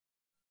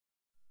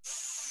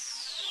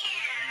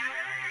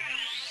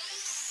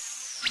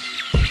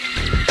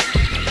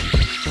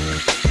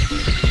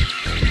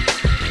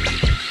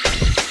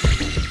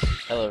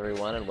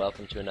everyone, and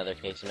welcome to another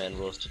KSMN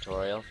Rules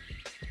tutorial.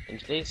 In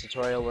today's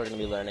tutorial we're going to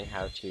be learning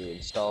how to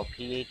install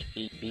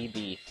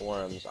phpBB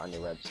forums on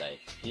your website.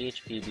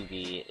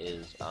 phpBB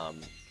is a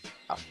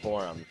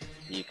forum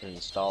that you can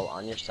install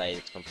on your site.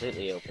 It's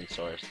completely open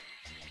source.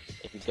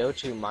 If you go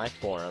to my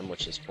forum,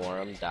 which is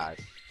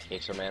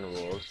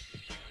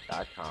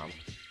forum.ksmnrules.com,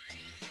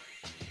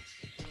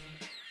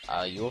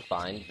 you will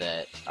find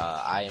that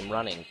I am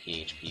running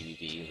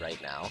phpBB right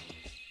now.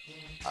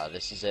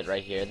 This is it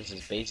right here. This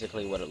is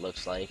basically what it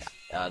looks like.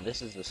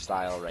 This is the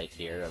style right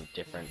here of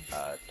different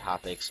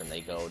topics, and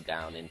they go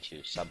down into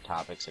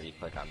subtopics if you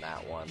click on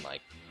that one,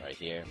 like right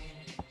here.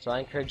 So I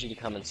encourage you to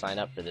come and sign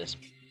up for this.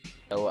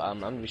 So I'm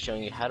going to be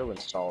showing you how to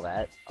install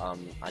that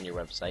on your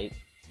website.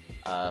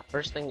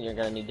 First thing you're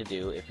going to need to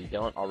do, if you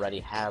don't already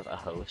have a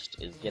host,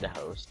 is get a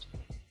host.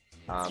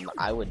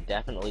 I would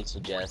definitely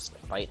suggest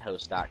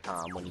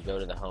bytehost.com. When you go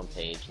to the home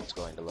page, it's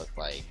going to look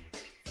like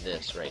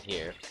this right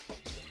here.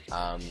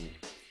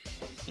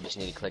 You just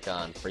need to click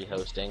on free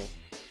hosting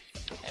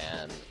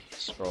and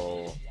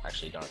scroll,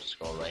 actually don't have to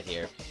scroll right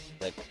here,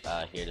 click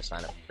here to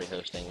sign up for free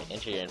hosting,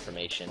 enter your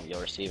information,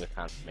 you'll receive a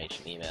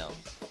confirmation email,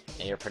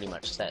 and you're pretty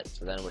much set.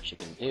 So then what you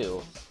can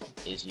do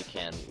is you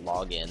can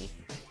log in.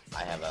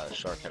 I have a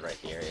shortcut right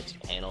here, it's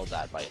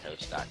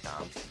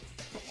panel.bytehost.com.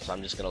 So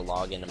I'm just going to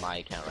log into my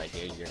account right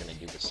here, you're going to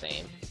do the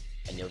same,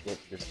 and you'll get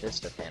this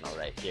Vista panel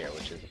right here,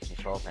 which is a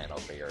control panel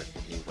for your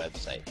new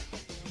website.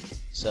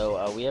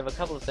 So we have a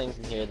couple of things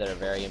in here that are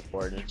very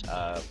important.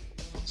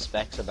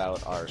 Specs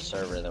about our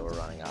server that we're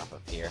running off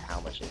of here,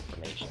 how much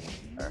information,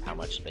 or how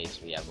much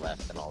space we have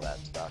left and all that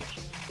stuff.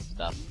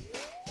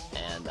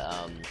 And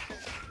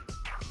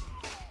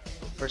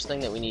first thing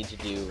that we need to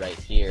do right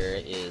here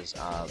is,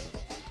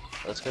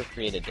 let's go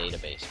create a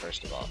database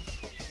first of all.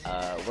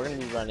 We're going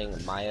to be running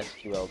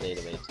MySQL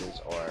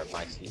databases or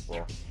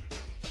MySQL,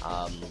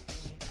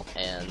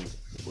 and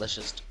let's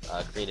just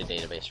create a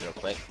database real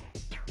quick.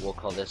 We'll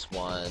call this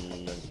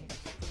one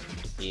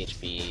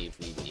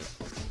phpBB,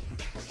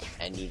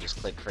 and you just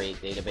click create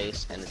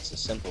database, and it's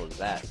as simple as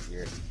that.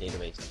 Your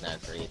database is now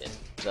created.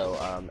 So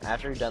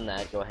after you've done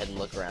that, go ahead and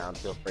look around,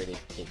 feel free to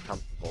get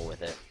comfortable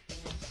with it.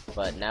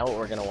 But now what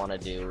we're going to want to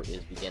do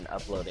is begin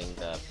uploading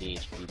the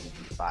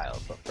phpBB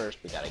files, but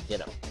first we got to get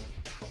them.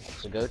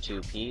 So go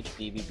to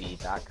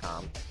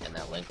phpBB.com, and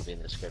that link will be in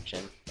the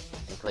description,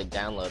 and click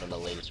download in the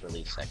latest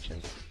release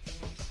section.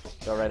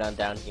 Go right on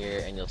down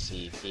here and you'll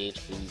see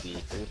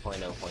phpBB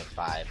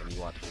 3.0.5 and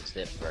you want the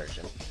zip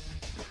version.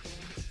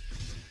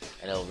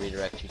 And it'll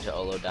redirect you to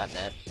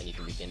olo.net and you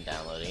can begin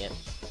downloading it.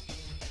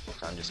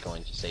 So I'm just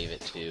going to save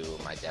it to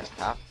my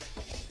desktop.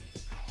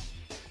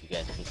 You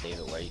guys can save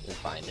it where you can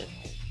find it.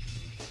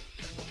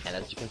 And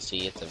as you can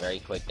see, it's a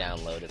very quick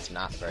download. It's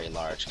not very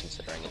large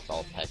considering it's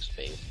all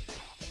text-based.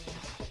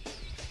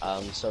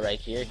 So right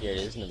here it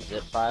is in the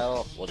zip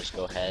file. We'll just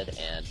go ahead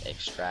and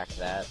extract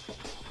that.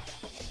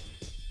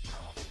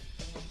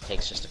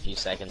 Takes just a few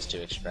seconds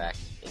to extract.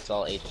 It's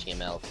all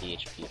HTML,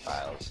 PHP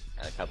files,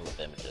 and a couple of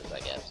images, I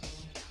guess.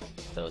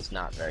 So it's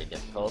not very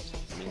difficult.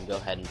 You can go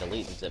ahead and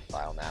delete the zip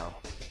file now,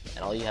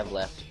 and all you have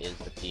left is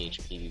the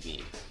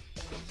phpBB.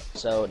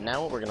 So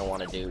now what we're going to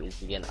want to do is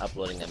begin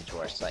uploading them to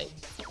our site.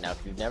 Now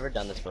if you've never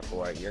done this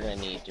before, you're going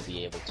to need to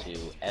be able to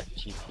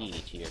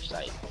FTP to your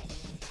site.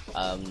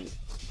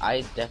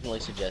 I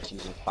definitely suggest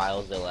using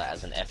FileZilla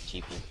as an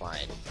FTP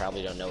client. You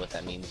probably don't know what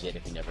that means yet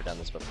if you've never done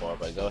this before,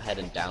 but go ahead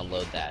and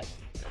download that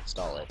and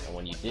install it. And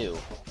when you do,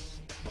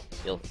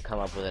 you'll come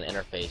up with an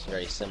interface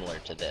very similar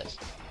to this.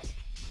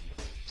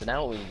 So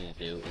now what we need to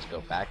do is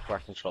go back to our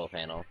control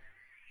panel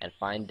and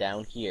find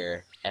down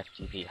here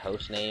FTP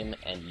hostname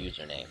and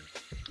username.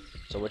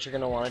 So what you're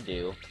going to want to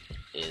do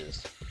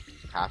is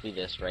copy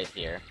this right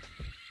here,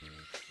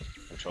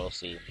 Control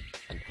C,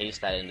 and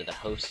paste that into the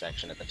host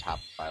section at the top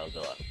of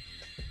FileZilla.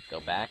 Go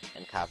back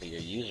and copy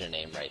your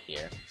username right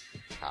here,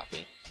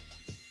 copy,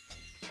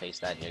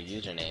 paste that in your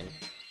username,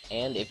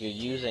 and if you're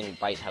using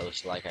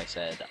ByteHost, like I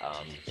said,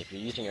 if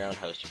you're using your own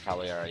host, you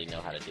probably already know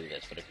how to do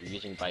this, but if you're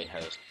using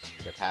ByteHost,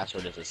 your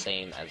password is the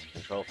same as the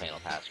control panel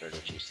password,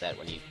 which you set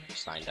when you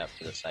signed up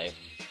to the site.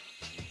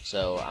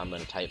 So I'm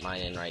going to type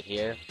mine in right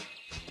here,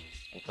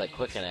 and click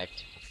Quick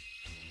Connect,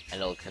 and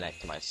it'll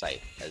connect to my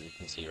site, as you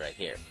can see right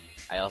here.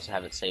 I also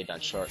have it saved on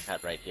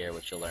Shortcut right here,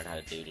 which you'll learn how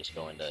to do. Just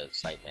go into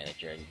Site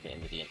Manager and you can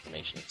enter the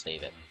information and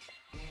save it.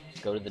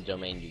 Go to the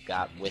domain you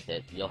got with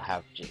it.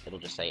 It'll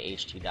just say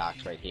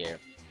htdocs right here,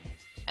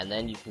 and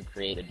then you can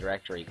create a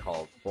directory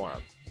called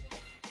forum.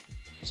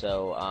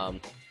 So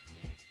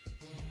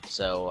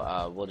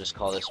we'll just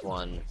call this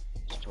one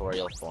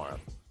tutorial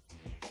forum.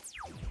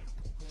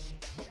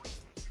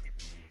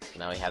 So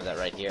now we have that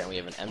right here, and we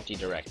have an empty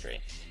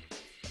directory.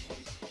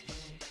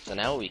 So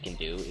now what we can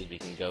do is we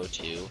can go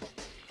to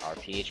our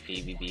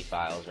phpBB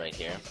files right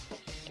here,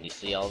 and you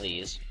see all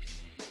these.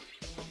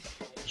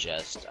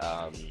 Just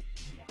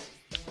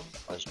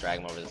let's drag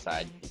them over to the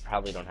side. You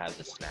probably don't have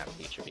the snap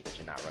feature because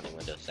you're not running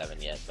Windows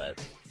 7 yet, but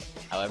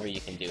however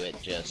you can do it,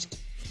 just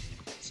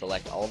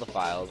select all the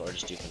files or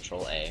just do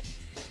Control A,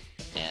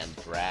 and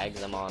drag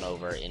them on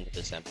over into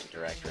this empty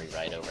directory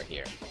right over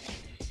here.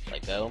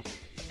 Let go,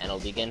 and it'll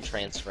begin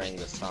transferring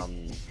the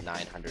some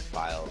 900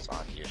 files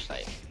onto your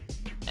site.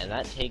 And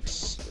that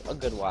takes a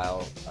good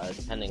while,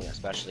 depending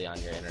especially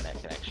on your internet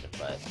connection,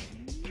 but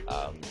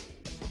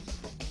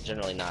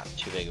generally not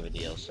too big of a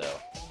deal. So,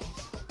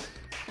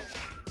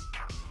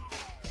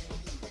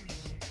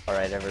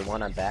 alright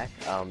everyone, I'm back.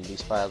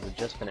 These files have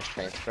just finished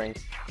transferring.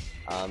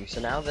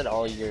 So now that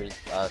all your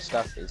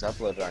stuff is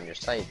uploaded on your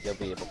site, you'll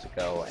be able to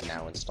go and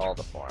now install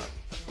the forum.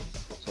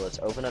 So let's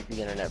open up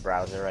the internet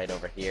browser right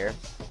over here,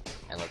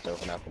 and let's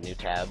open up a new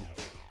tab.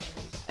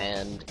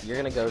 And you're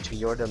going to go to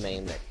your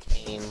domain that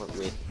came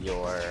with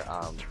your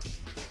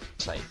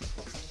site.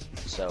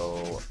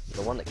 So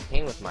the one that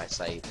came with my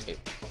site,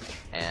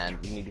 and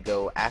you need to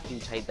go, after you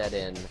type that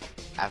in,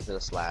 after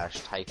the slash,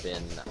 type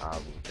in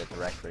the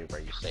directory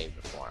where you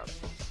saved the forum.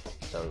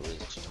 So it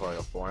was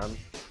tutorial forum.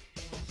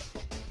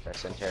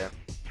 Press enter,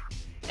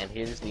 and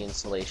here's the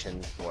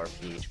installation for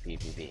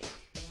phpBB.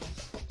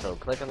 So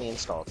click on the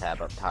install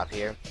tab up top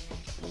here,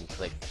 and you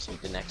click proceed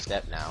to next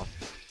step now,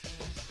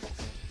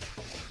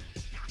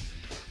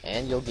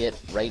 and you'll get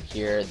right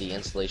here the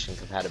installation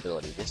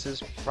compatibility. This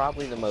is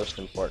probably the most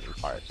important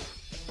part.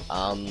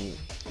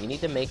 You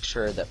need to make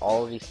sure that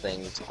all of these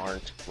things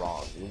aren't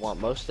wrong. You want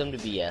most of them to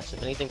be yes.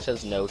 If anything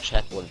says no,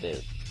 check what it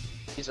is.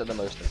 These are the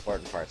most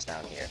important parts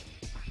down here.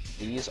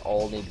 These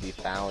all need to be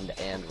found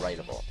and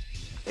writable.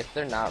 If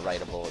they're not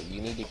writable,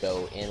 you need to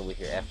go in with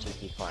your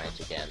FTP client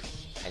again,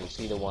 and you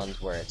see the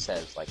ones where it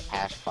says like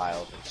hash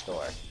files and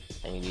store,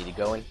 and you need to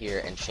go in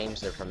here and change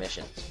their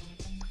permissions.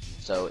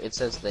 So it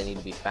says they need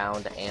to be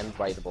found and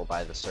writable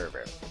by the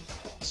server.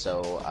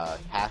 So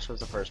hash was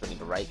the first one. You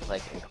need to right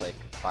click and click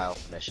file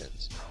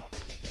permissions,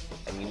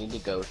 and you need to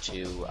go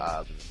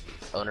to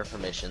owner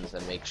permissions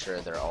and make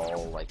sure they're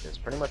all like this.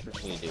 Pretty much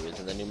what you need to do is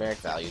in the numeric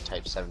value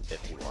type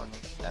 751.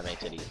 That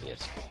makes it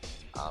easiest.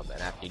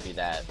 And after you do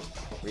that,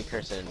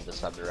 recurse it into the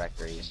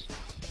subdirectories,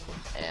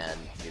 and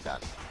you're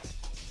done.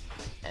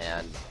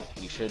 And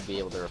you should be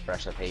able to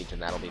refresh the page,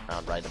 and that'll be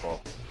found writable.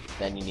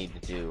 Then you need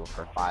to do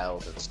for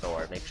files and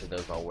store, make sure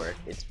those all work.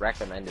 It's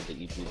recommended that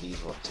you do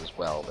these ones as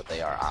well, but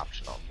they are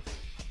optional.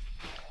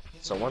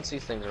 So once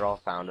these things are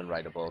all found and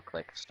writable,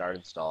 click Start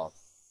Install.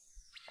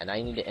 And now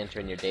you need to enter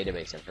in your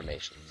database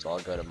information. So I'll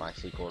go to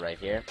MySQL right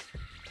here.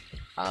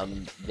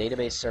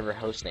 Database server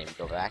hostname,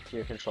 go back to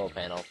your control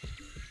panel,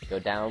 go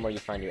down where you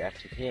find your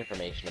FTP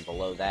information, and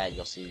below that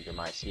you'll see your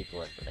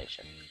MySQL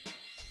information.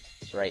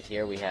 So right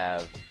here we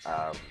have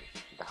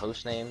the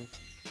hostname,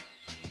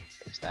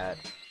 fix that,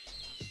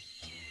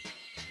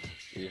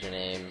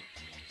 username,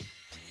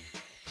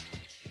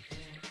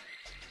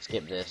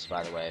 skip this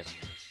by the way,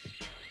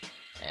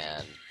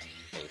 and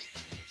paste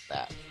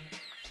that.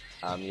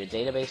 Your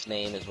database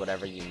name is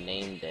whatever you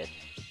named it,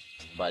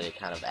 but it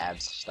kind of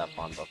adds stuff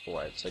on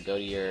before it. So go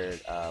to your,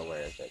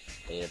 where is it,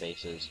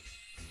 databases,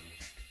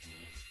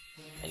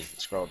 and you can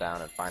scroll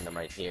down and find them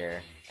right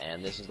here,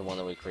 and this is the one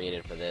that we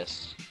created for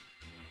this.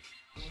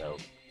 So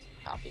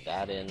copy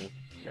that in,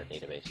 your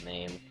database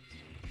name,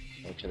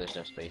 make sure there's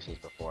no spaces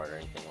before it or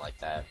anything like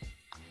that.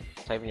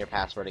 Type in your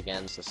password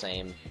again, it's the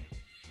same,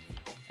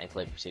 and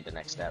click proceed to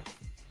next step.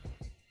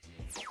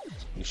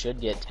 You should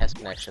get test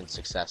connection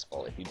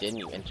successful. If you didn't,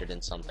 you entered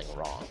in something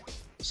wrong.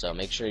 So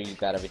make sure you've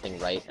got everything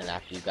right, and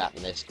after you've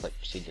gotten this, click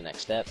proceed to next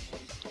step.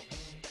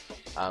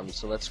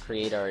 So let's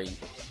create our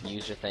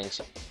user thing,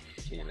 so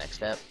proceed to next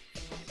step.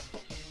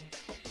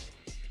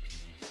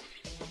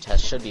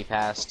 Test should be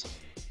passed.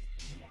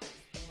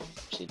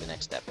 Proceed to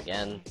next step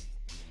again.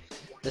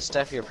 This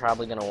stuff you're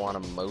probably going to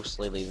want to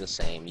mostly leave the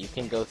same. You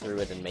can go through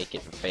it and make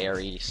it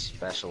very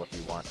special if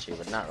you want to,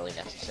 but not really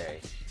necessary.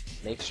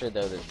 Make sure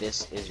though that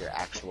this is your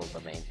actual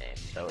domain name.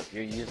 So if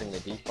you're using the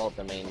default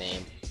domain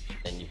name,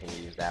 then you can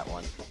use that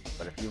one.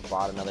 But if you've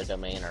bought another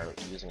domain or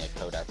using a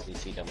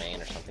co.cc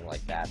domain or something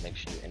like that, make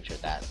sure you enter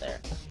that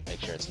there. Make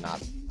sure it's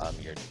not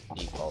your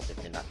default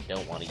if you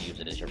don't want to use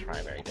it as your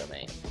primary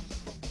domain.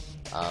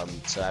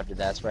 So after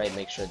that's right,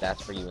 make sure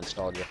that's where you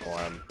installed your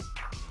forum.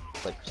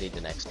 Click proceed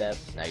to next step.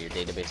 Now your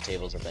database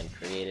tables have been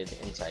created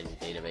inside your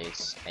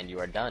database, and you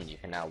are done. You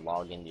can now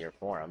log into your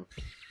forum.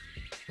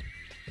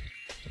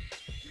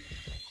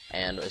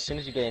 And as soon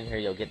as you get in here,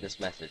 you'll get this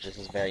message. This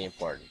is very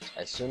important.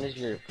 As soon as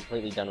you're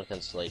completely done with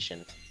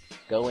installation,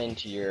 go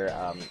into your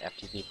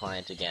FTP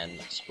client again,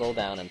 scroll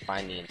down and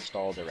find the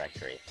install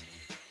directory.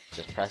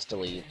 Just press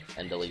delete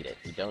and delete it.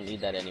 You don't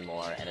need that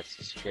anymore, and it's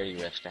a security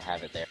risk to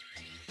have it there.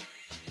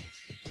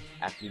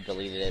 After you've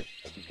deleted it,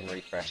 you can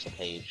refresh the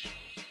page,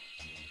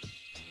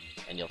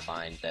 and you'll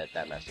find that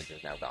that message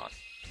is now gone.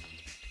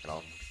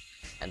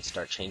 And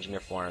start changing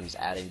your forums,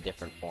 adding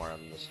different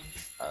forums,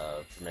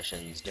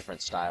 permissions,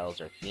 different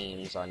styles or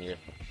themes on your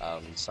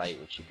site,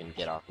 which you can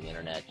get off the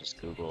internet.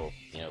 Just Google,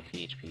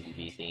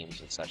 phpBB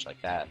themes and such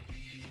like that,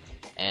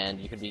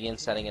 and you can begin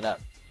setting it up.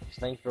 So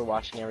thanks for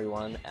watching,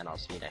 everyone, and I'll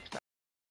see you next time.